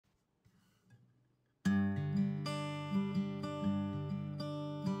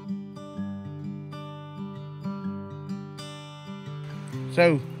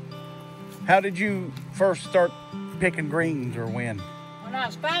So, how did you first start picking greens, or when? When I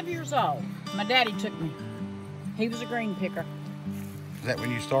was 5 years old, my daddy took me. He was a green picker. Is that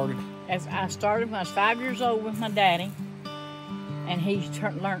when you started? As I started when I was 5 years old with my daddy, and he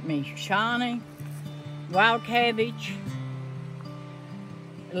learned me Shawnee, wild cabbage,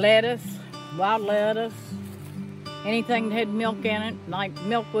 lettuce, wild lettuce, anything that had milk in it, like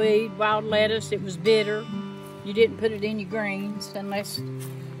milkweed, wild lettuce. It was bitter. You didn't put it in your greens unless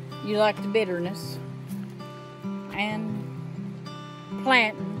you liked the bitterness. And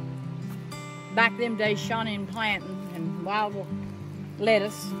planting. Back them days, Shawnee and planting and wild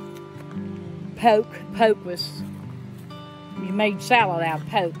lettuce. Poke. Poke was, you made salad out of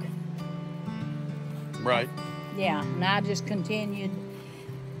poke. Right. Yeah, and I just continued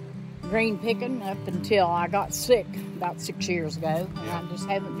green picking up until I got sick about 6 years ago, and I just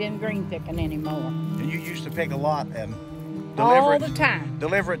haven't been green picking anymore. And you used to pick a lot and all the time.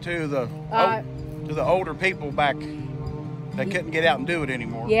 Deliver it to the older people back that couldn't get out and do it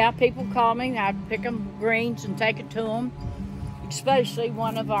anymore. Yeah, people call me. I'd pick them greens and take it to them. Especially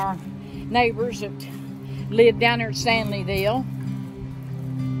one of our neighbors that lived down there at Stanleyville.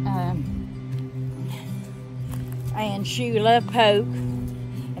 And she loved poke.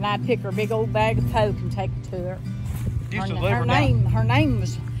 And I'd pick her a big old bag of poke and take it to her. Her name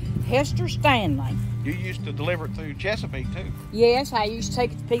was Hester Stanley. You used to deliver it through Chesapeake too? Yes, I used to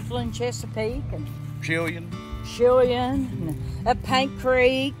take it to people in Chesapeake and Chillian, and up Paint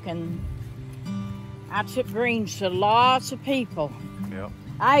Creek, and I took greens to lots of people. Yep.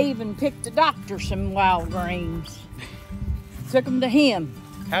 I even picked the doctor some wild greens. Took them to him.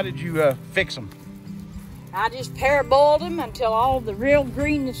 How did you fix them? I just parboiled them until all the real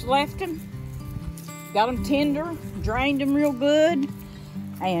greenness left them. Got them tender, drained them real good,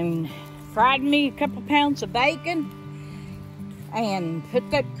 and fried me a couple pounds of bacon, and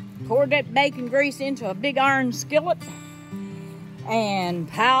poured that bacon grease into a big iron skillet, and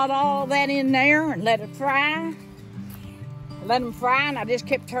piled all that in there and let it fry. Let them fry, and I just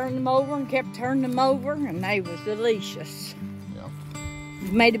kept turning them over and kept turning them over, and they was delicious. Yeah.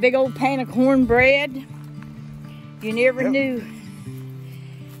 Made a big old pan of cornbread. You never knew.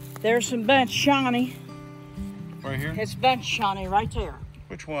 There's some bunch Shawnee. Right here? It's bunch Shawnee right there.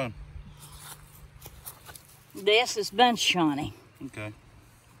 Which one? This is bunch Shawnee. Okay.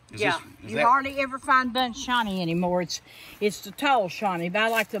 You hardly ever find bunch Shawnee anymore. It's the tall Shawnee, but I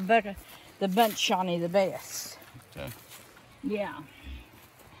like the bunch Shawnee the best. Okay. Yeah.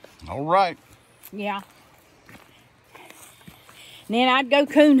 All right. Yeah. And then I'd go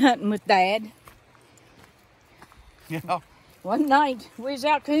coon hunting with Dad. Yeah. One night we was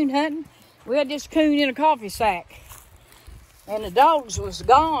out coon hunting. We had this coon in a coffee sack, and the dogs was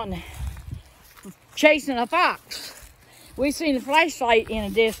gone chasing a fox. We seen a flashlight in a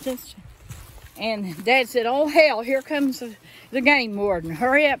distance, and Dad said, "Oh hell, here comes the game warden.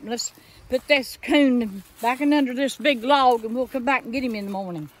 Hurry up, let's put this coon back in under this big log, and we'll come back and get him in the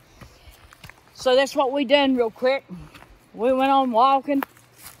morning." So that's what we done real quick. We went on walking.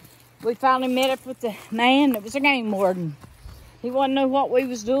 We finally met up with the man that was a game warden. He wanted to know what we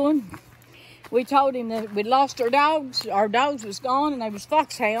was doing. We told him that we'd lost our dogs. Our dogs was gone, and they was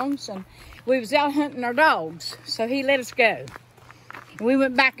foxhounds, and we was out hunting our dogs. So he let us go. We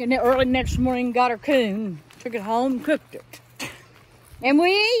went back in the early next morning, got our coon, took it home, and cooked it. And we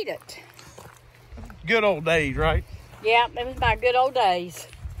ate it. Good old days, right? Yeah, that was my good old days.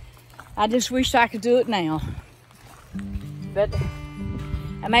 I just wish I could do it now. But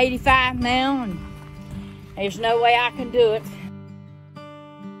I'm 85 now, and there's no way I can do it.